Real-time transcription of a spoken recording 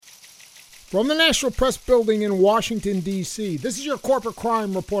From the National Press Building in Washington, D.C., this is your Corporate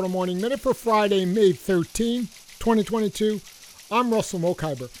Crime Reporter Morning Minute for Friday, May 13, 2022. I'm Russell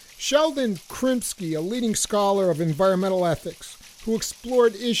Mokhiber. Sheldon Krimsky, a leading scholar of environmental ethics, who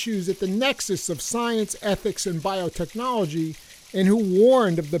explored issues at the nexus of science, ethics, and biotechnology, and who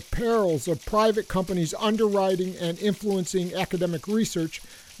warned of the perils of private companies underwriting and influencing academic research,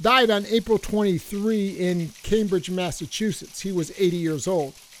 died on April 23 in Cambridge, Massachusetts. He was 80 years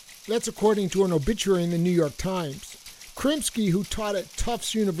old. That's according to an obituary in the New York Times. Krimsky, who taught at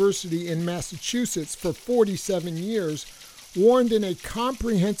Tufts University in Massachusetts for 47 years, warned in a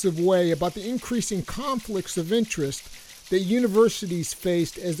comprehensive way about the increasing conflicts of interest that universities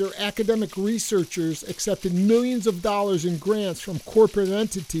faced as their academic researchers accepted millions of dollars in grants from corporate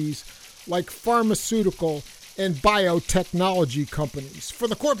entities like pharmaceutical and biotechnology companies. For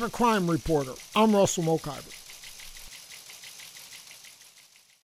the Corporate Crime Reporter, I'm Russell Mokhiber.